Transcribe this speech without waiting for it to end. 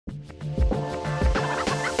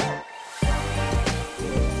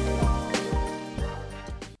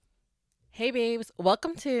Hey babes,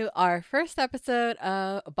 welcome to our first episode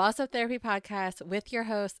of Boss Up Therapy Podcast with your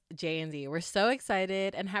hosts, Jay and Z. We're so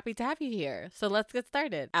excited and happy to have you here. So let's get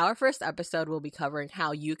started. Our first episode will be covering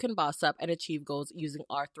how you can boss up and achieve goals using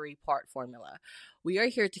our 3-part formula. We are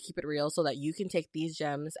here to keep it real so that you can take these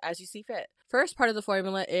gems as you see fit. First part of the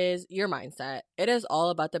formula is your mindset. It is all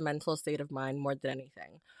about the mental state of mind more than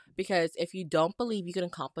anything. Because if you don't believe you can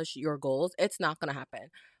accomplish your goals, it's not going to happen.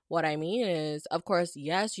 What I mean is, of course,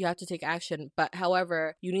 yes, you have to take action, but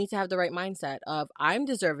however, you need to have the right mindset of I'm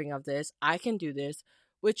deserving of this, I can do this,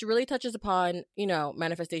 which really touches upon,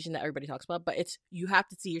 manifestation that everybody talks about, but it's you have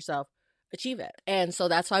to see yourself achieve it. And so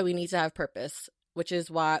that's why we need to have purpose, which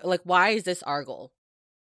is why is this our goal?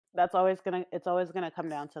 It's always gonna come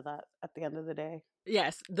down to that at the end of the day.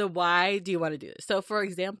 Yes, the why do you want to do this? So, for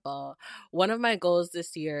example, one of my goals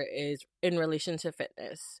this year is in relation to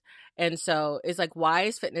fitness. And so it's like, why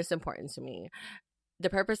is fitness important to me?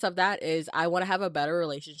 The purpose of that is I want to have a better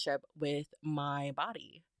relationship with my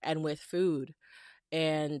body and with food.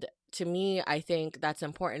 And to me, I think that's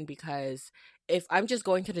important because if I'm just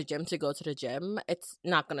going to the gym to go to the gym, it's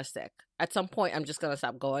not going to stick. At some point, I'm just going to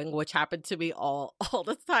stop going, which happened to me all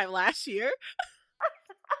the time last year.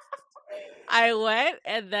 I went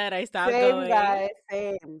and then I stopped Same going. guy,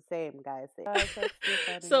 same guy,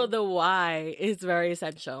 same. So the why is very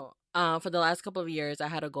essential. For the last couple of years, I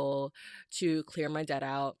had a goal to clear my debt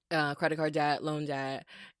out, credit card debt, loan debt.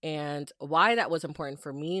 And why that was important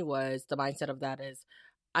for me was the mindset of that is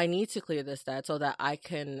I need to clear this debt so that I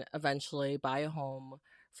can eventually buy a home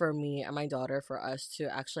for me and my daughter, for us to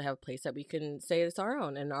actually have a place that we can say it's our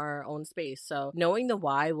own in our own space. So knowing the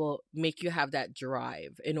why will make you have that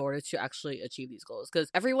drive in order to actually achieve these goals, because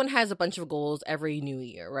everyone has a bunch of goals every new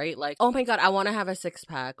year, right? Like, oh my god, I want to have a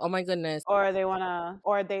 6-pack, oh my goodness.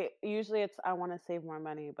 Usually it's I want to save more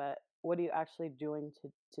money, but what are you actually doing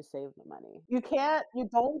to save the money? You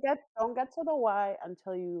don't get to the why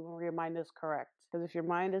until your mind is correct. Because if your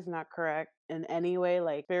mind is not correct in any way,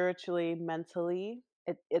 like spiritually, mentally,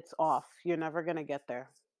 it's off. You're never gonna get there.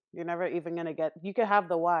 You're never even gonna get. You could have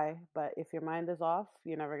the why, but if your mind is off,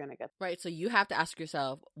 you're never gonna get Right, so you have to ask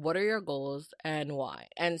yourself, what are your goals and why?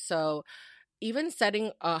 And so even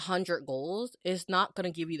setting 100 goals is not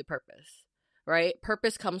going to give you the purpose, right?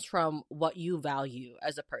 Purpose comes from what you value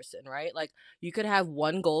as a person, right? Like, you could have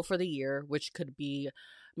one goal for the year, which could be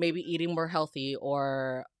maybe eating more healthy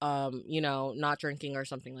or not drinking or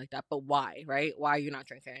something like that. But why, right? Why are you not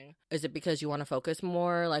drinking? Is it because you want to focus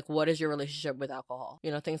more? Like, what is your relationship with alcohol?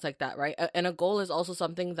 Things like that, right? And a goal is also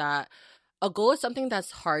something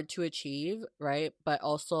that's hard to achieve, right? But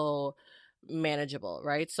also manageable,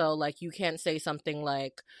 right? So like, you can't say something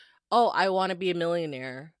like, oh, I want to be a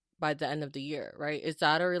millionaire by the end of the year, right? Is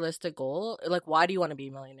that a realistic goal? Like, why do you want to be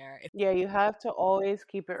a millionaire? Yeah, you have to always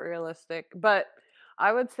keep it realistic. But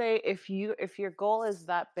I would say if your goal is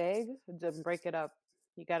that big, then break it up.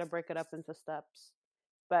 You got to break it up into steps.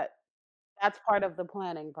 But that's part of the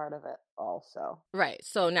planning part of it also. Right.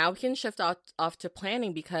 So now we can shift off to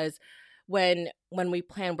planning, because when we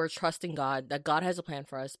plan, we're trusting God that God has a plan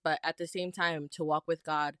for us. But at the same time, to walk with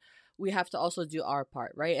God, we have to also do our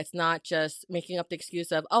part, right? It's not just making up the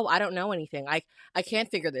excuse of, oh, I don't know anything. I can't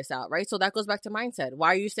figure this out, right? So that goes back to mindset. Why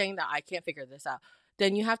are you saying that I can't figure this out?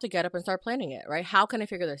 Then you have to get up and start planning it, right? How can I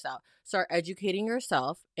figure this out? Start educating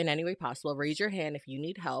yourself in any way possible. Raise your hand if you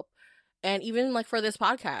need help. And even like for this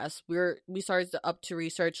podcast, we started up to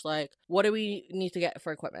research, like, what do we need to get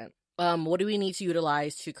for equipment? What do we need to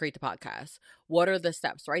utilize to create the podcast? What are the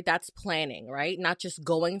steps, right? That's planning, right? Not just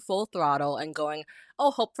going full throttle and going, oh,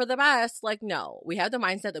 hope for the best. Like, no, we have the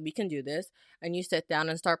mindset that we can do this, and you sit down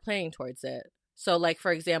and start planning towards it. So like,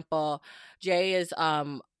 for example, Jay is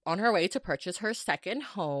on her way to purchase her second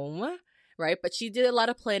home, right? But she did a lot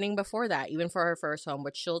of planning before that, even for her first home,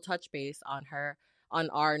 which she'll touch base on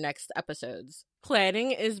our next episodes. Planning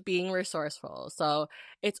is being resourceful. So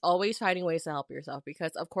it's always finding ways to help yourself,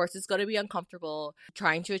 because of course it's going to be uncomfortable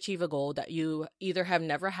trying to achieve a goal that you either have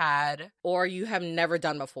never had or you have never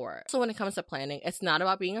done before. So when it comes to planning, it's not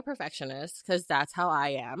about being a perfectionist, because that's how I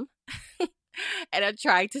am. And I'm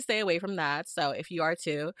trying to stay away from that. So if you are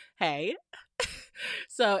too, hey.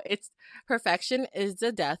 So it's perfection is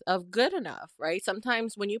the death of good enough, right?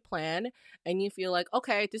 Sometimes when you plan and you feel like,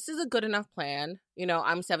 okay, this is a good enough plan,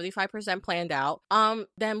 I'm 75% planned out,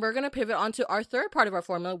 then we're going to pivot onto our third part of our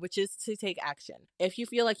formula, which is to take action. If you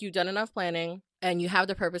feel like you've done enough planning and you have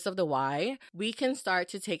the purpose of the why, we can start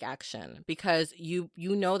to take action, because you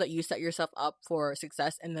know that you set yourself up for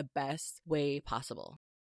success in the best way possible.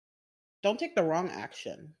 don't take the wrong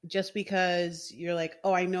action just because you're like,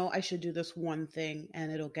 oh, I know I should do this one thing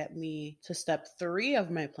and it'll get me to step 3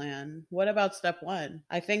 of my plan. What about step 1?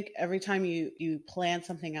 I think every time you plan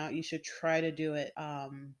something out, you should try to do it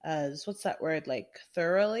as, what's that word, like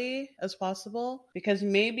thoroughly as possible, because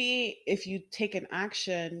maybe if you take an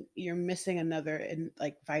action, you're missing another in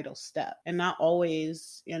like vital step, and not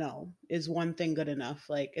always, is one thing good enough.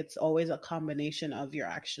 Like it's always a combination of your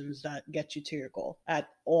actions that get you to your goal at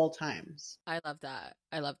all times. I love that.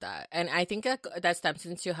 I love that. And I think that steps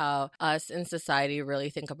into how us in society really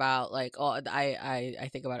think about, like, oh, I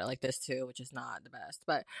think about it like this too, which is not the best,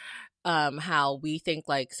 but how we think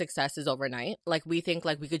like success is overnight. Like we think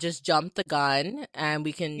like we could just jump the gun and we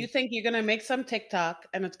You can, think you're gonna make some TikTok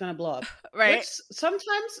and it's gonna blow up, which right?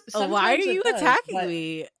 sometimes Why are sometimes it you does, attacking but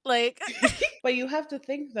me? Like, but you have to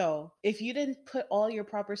think though, if you didn't put all your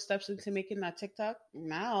proper steps into making that TikTok,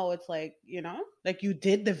 now it's like, like you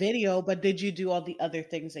did the video, but did you do all the other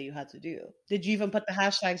things that you had to do? Did you even put the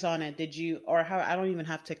hashtags on it? Did you, or how, I don't even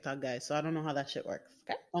have TikTok, guys, so I don't know how that shit works.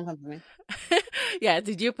 Okay? Don't come for me. yeah,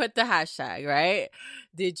 did you put the hashtag, right?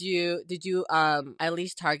 Did you at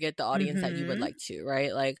least target the audience that you would Mm-hmm. like to,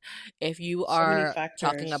 right? Like if you So many are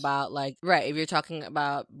talking factors. about, like, right, if you're talking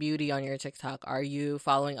about beauty on your TikTok, are you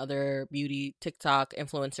following other beauty TikTok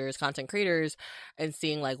influencers, content creators, and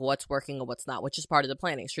seeing like what's working and what's not, which is part of the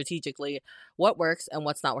planning strategically, what works and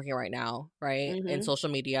what's not working right now, right, in Mm-hmm. social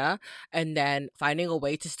media, and then finding a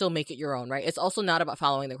way to still make it your own, right? It's also not about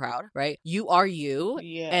following the crowd, right? You are you,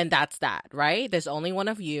 Yeah. and that's that, right? There's only one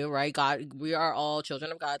of you, right? God, we are all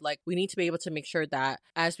children of God. Like we need to be able to make sure that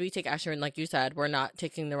as we take action, like you said, we're not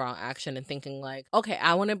taking the wrong action and thinking like, okay,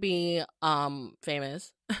 I want to be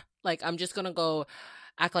famous. Like I'm just gonna go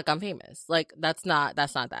act like I'm famous. Like that's not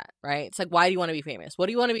that, right? It's like, why do you want to be famous? What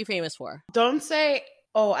do you want to be famous for? Don't say,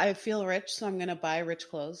 oh, I feel rich, so I'm gonna buy rich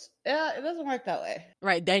clothes. Yeah, it doesn't work that way.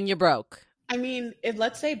 Right, then you're broke. I mean, if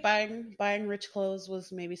let's say buying rich clothes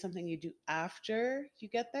was maybe something you do after you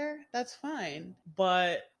get there, that's fine.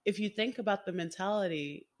 But if you think about the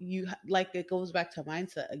mentality, like it goes back to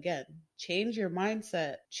mindset again. Change your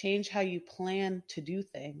mindset, change how you plan to do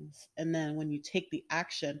things, and then when you take the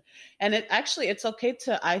action, and it's okay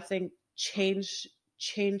to, I think, change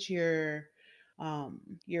your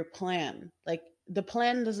plan. Like the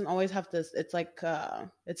plan doesn't always have to, it's like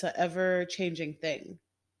it's a ever changing thing.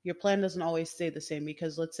 Your plan doesn't always stay the same,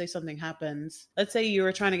 because let's say something happens. Let's say you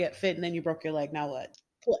were trying to get fit and then you broke your leg. Now what?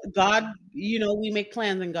 God, we make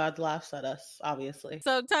plans and God laughs at us, obviously.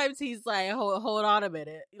 Sometimes he's like, hold on a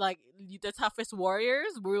minute. Like the toughest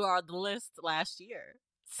warriors, we were on the list last year.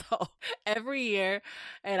 So every year,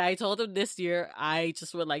 and I told him this year, I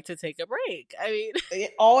just would like to take a break. I mean,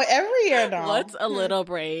 Oh, every year now. what's a little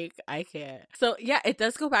break? I can't. So yeah, it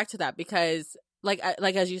does go back to that because like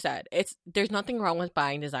as you said, there's nothing wrong with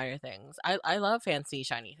buying designer things. I love fancy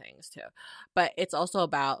shiny things too. But it's also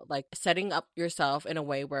about like setting up yourself in a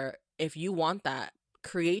way where if you want that,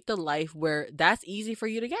 create the life where that's easy for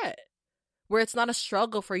you to get. Where it's not a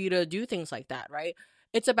struggle for you to do things like that, right?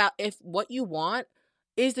 It's about if what you want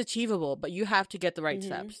is achievable, but you have to get the right Hmm.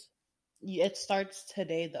 steps. It starts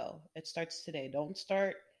today, though. It starts today. Don't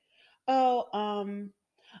start, oh,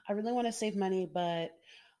 I really want to save money, but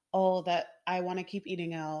oh, that I want to keep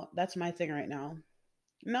eating out. That's my thing right now.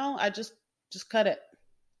 No, I just cut it.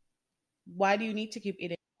 Why do you need to keep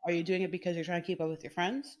eating? Are you doing it because you're trying to keep up with your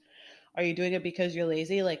friends? Are you doing it because you're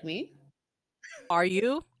lazy like me? Are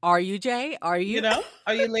you? Are you, Jay? Are you?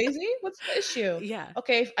 Are you lazy? What's the issue? Yeah.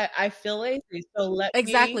 Okay, I feel lazy, so let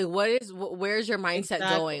Exactly. me. Where's your mindset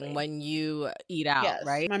going Exactly. when you eat out, Yes,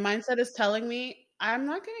 right? my mindset is telling me I'm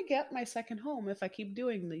not going to get my second home if I keep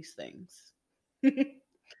doing these things.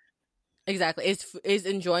 Exactly. Is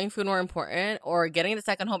enjoying food more important or getting the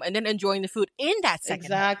second home and then enjoying the food in that second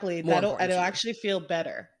home Exactly. more That'll important it'll to you? actually feel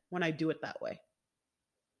better when I do it that way.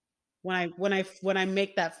 When I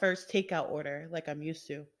make that first takeout order like I'm used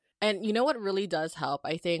to. And you know what really does help,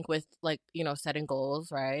 I think, with like, setting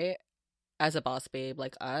goals, right? As a boss babe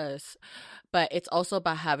like us, but it's also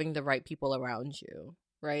about having the right people around you,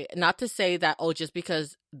 right? Not to say that, oh, just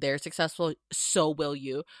because they're successful, so will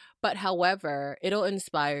you. But however, it'll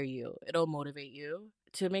inspire you, it'll motivate you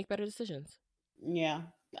to make better decisions. Yeah.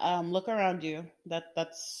 Look around you. That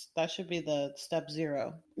should be the step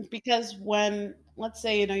zero. Because when, let's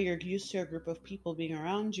say, you're used to a group of people being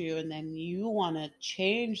around you, and then you want to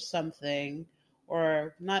change something,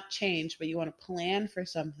 or not change, but you want to plan for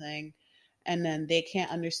something, and then they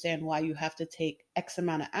can't understand why you have to take X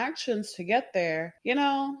amount of actions to get there,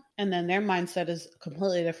 and then their mindset is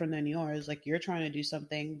completely different than yours. Like you're trying to do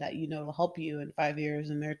something that will help you in 5 years,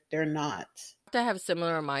 and they're not. To have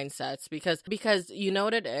similar mindsets because you know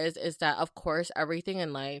what it is that of course everything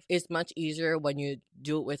in life is much easier when you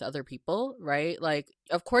do it with other people, right? Like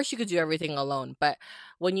of course you could do everything alone, but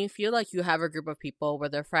when you feel like you have a group of people,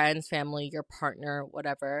 whether friends, family, your partner,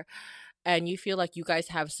 whatever, and you feel like you guys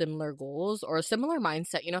have similar goals or a similar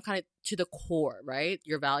mindset, kind of to the core, right?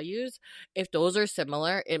 Your values, if those are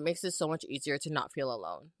similar, it makes it so much easier to not feel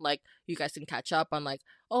alone. Like you guys can catch up on like,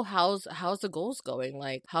 oh, how's the goals going?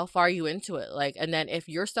 Like how far are you into it? Like, and then if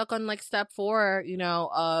you're stuck on like step 4,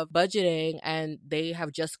 of budgeting and they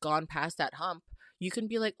have just gone past that hump, you can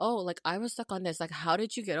be like, oh, like I was stuck on this. Like, how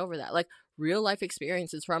did you get over that? Like real life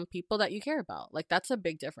experiences from people that you care about. Like that's a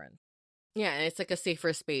big difference. Yeah, and it's like a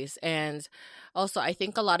safer space. And also I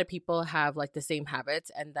think a lot of people have like the same habits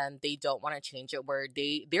and then they don't want to change it where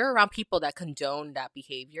they're around people that condone that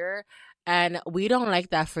behavior. And we don't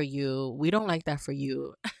like that for you. We don't like that for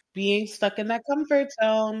you. Being stuck in that comfort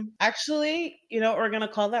zone. Actually, what we're going to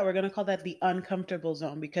call that? We're going to call that the uncomfortable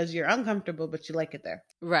zone, because you're uncomfortable, but you like it there.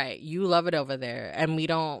 Right. You love it over there. And we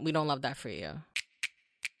don't love that for you.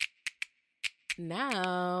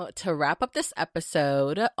 Now, to wrap up this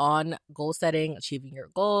episode on goal setting, achieving your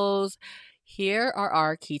goals, here are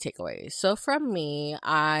our key takeaways. So from me,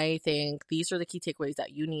 I think these are the key takeaways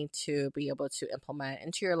that you need to be able to implement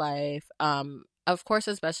into your life. Of course,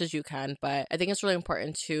 as best as you can, but I think it's really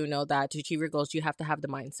important to know that to achieve your goals, you have to have the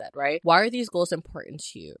mindset, right? Why are these goals important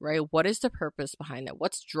to you, right? What is the purpose behind it?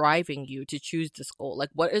 What's driving you to choose this goal? Like,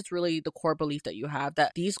 what is really the core belief that you have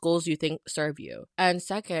that these goals you think serve you? And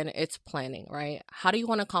second, it's planning, right? How do you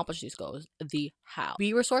want to accomplish these goals? The how.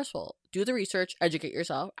 Be resourceful. Do the research, educate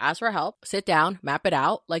yourself, ask for help, sit down, map it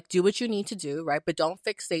out, like do what you need to do, right? But don't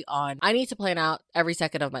fixate on, I need to plan out every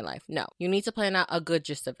second of my life. No, you need to plan out a good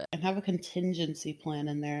gist of it. And have a contingency plan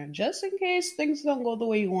in there just in case things don't go the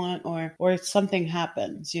way you want or something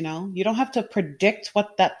happens, You don't have to predict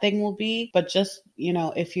what that thing will be, but just,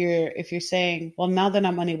 if you're saying, well, now that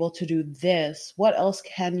I'm unable to do this, what else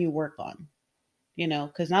can you work on?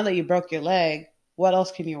 Because now that you broke your leg, what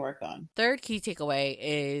else can you work on? Third key takeaway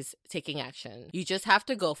is taking action. You just have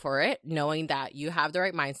to go for it, knowing that you have the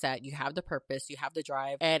right mindset, you have the purpose, you have the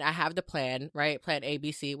drive, and I have the plan, right? Plan A,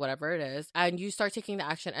 B, C, whatever it is. And you start taking the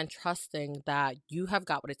action and trusting that you have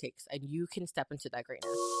got what it takes and you can step into that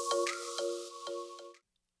greatness.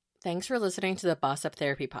 Thanks for listening to the Boss Up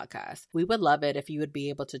Therapy podcast. We would love it if you would be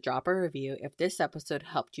able to drop a review if this episode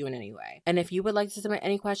helped you in any way. And if you would like to submit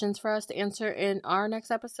any questions for us to answer in our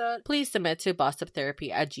next episode, please submit to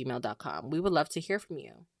bossuptherapy@gmail.com. We would love to hear from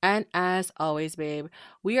you. And as always, babe,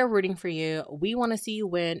 we are rooting for you. We want to see you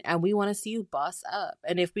win and we want to see you boss up.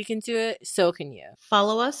 And if we can do it, so can you.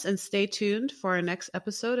 Follow us and stay tuned for our next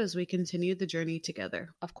episode as we continue the journey together.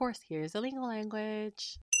 Of course, here's the legal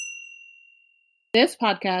language. This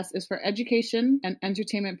podcast is for education and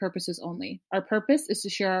entertainment purposes only. Our purpose is to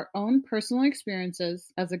share our own personal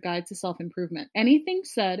experiences as a guide to self-improvement. Anything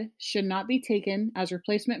said should not be taken as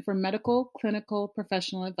replacement for medical, clinical,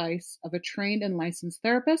 professional advice of a trained and licensed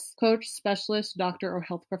therapist, coach, specialist, doctor, or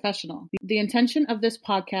health professional. The intention of this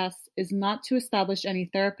podcast is not to establish any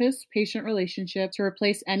therapist-patient relationship to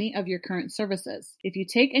replace any of your current services. If you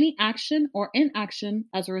take any action or inaction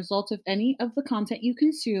as a result of any of the content you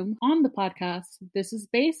consume on the podcast, this is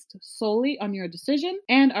based solely on your decision,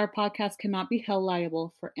 and our podcast cannot be held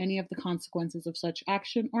liable for any of the consequences of such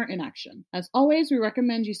action or inaction. As always, we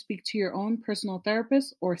recommend you speak to your own personal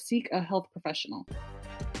therapist or seek a health professional.